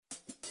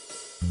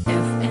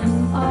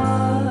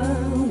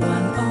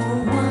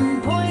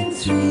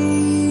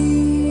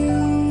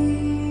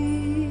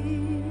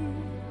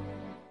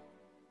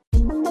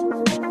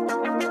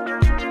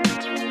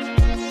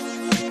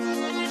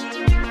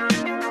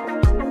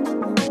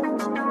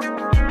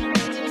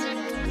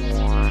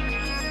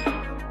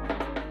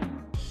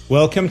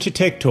Welcome to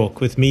Tech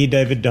Talk with me,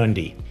 David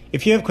Dundee.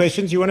 If you have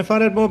questions, you want to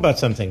find out more about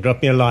something,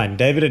 drop me a line,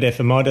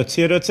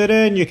 david@fmr.co.za,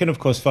 and you can, of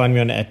course, find me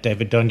on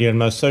 @DavidDundee on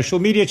most social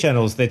media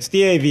channels. That's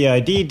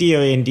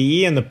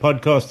DavidDonde, and the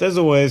podcast, as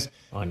always,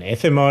 on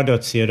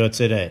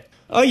fmr.co.za.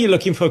 Are you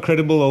looking for a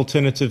credible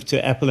alternative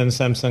to Apple and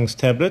Samsung's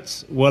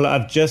tablets? Well,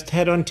 I've just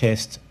had on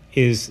test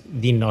is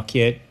the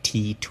Nokia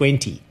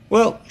T20.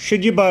 Well,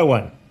 should you buy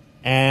one?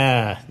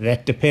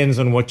 That depends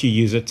on what you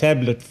use a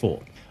tablet for.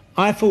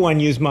 I, for one,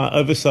 use my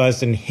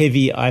oversized and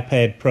heavy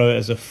iPad Pro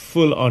as a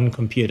full-on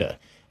computer.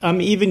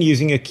 I'm even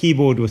using a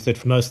keyboard with it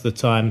for most of the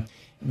time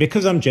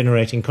because I'm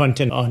generating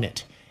content on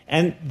it.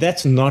 And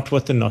that's not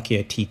what the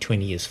Nokia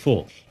T20 is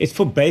for. It's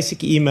for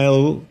basic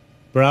email,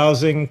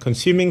 browsing,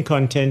 consuming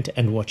content,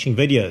 and watching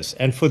videos.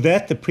 And for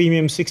that, the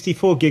premium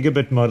 64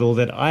 gigabit model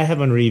that I have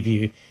on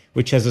review,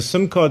 which has a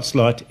SIM card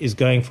slot, is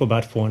going for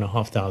about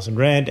 4,500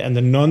 Rand, and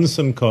the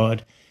non-SIM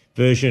card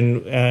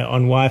version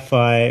on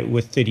Wi-Fi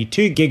with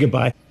 32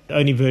 gigabyte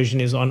only version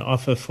is on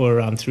offer for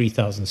around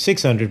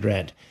 3,600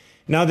 Rand.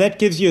 Now that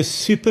gives you a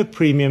super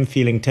premium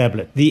feeling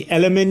tablet. The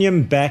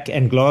aluminium back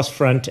and glass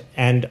front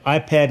and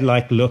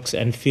iPad-like looks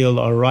and feel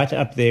are right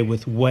up there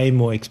with way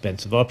more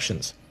expensive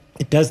options.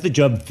 It does the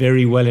job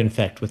very well, in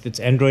fact, with its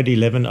Android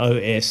 11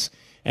 OS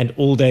and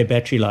all-day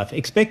battery life.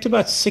 Expect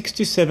about 6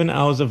 to 7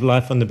 hours of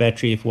life on the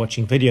battery if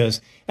watching videos,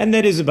 and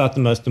that is about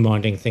the most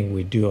demanding thing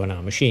we do on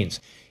our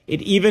machines.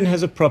 It even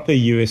has a proper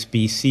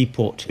USB-C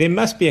port. There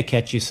must be a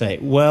catch, you say.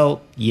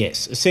 Well,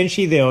 yes.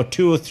 Essentially, there are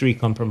 2 or 3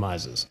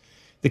 compromises.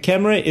 The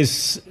camera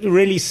is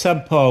really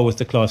subpar with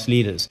the class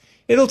leaders.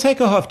 It'll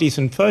take a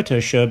half-decent photo,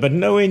 sure, but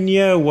nowhere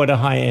near what a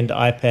high-end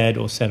iPad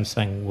or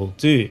Samsung will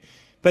do.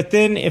 But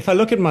then, if I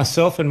look at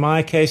myself and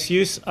my case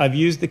use, I've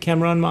used the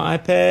camera on my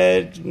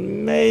iPad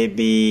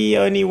maybe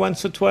only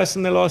once or twice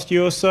in the last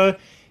year or so.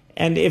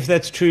 And if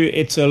that's true,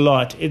 it's a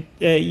lot.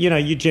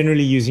 You're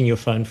generally using your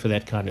phone for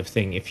that kind of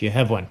thing if you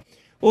have one.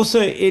 Also,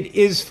 it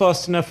is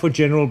fast enough for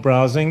general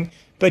browsing,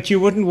 but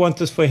you wouldn't want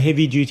this for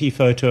heavy-duty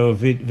photo or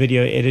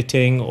video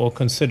editing or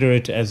consider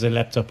it as a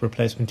laptop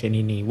replacement in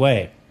any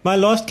way. My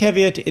last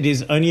caveat, it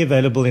is only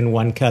available in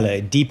one color,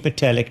 deep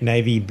metallic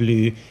navy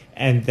blue,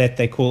 and that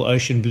they call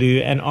ocean blue.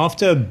 And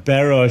after a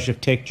barrage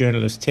of tech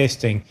journalist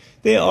testing,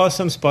 there are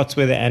some spots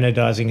where the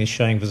anodizing is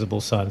showing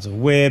visible signs of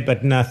wear,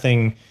 but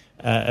nothing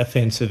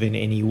offensive in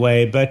any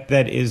way, but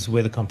that is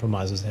where the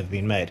compromises have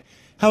been made.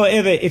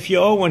 However, if you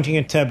are wanting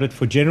a tablet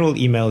for general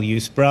email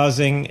use,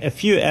 browsing, a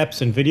few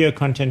apps and video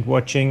content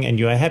watching, and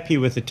you are happy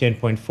with the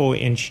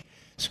 10.4-inch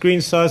screen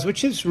size,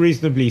 which is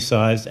reasonably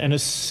sized, and a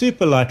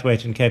super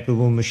lightweight and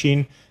capable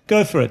machine,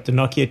 go for it. The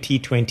Nokia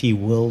T20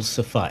 will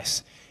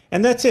suffice.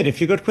 And that's it. If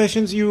you've got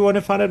questions, you want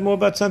to find out more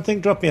about something,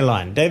 drop me a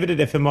line.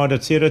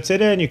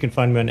 David@fmr.co.za, and you can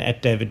find me on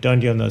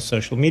 @DavidDonde on those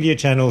social media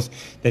channels.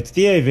 That's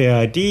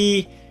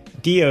DavidDonde,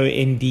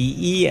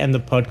 and the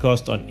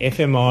podcast on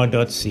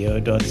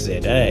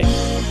fmr.co.za.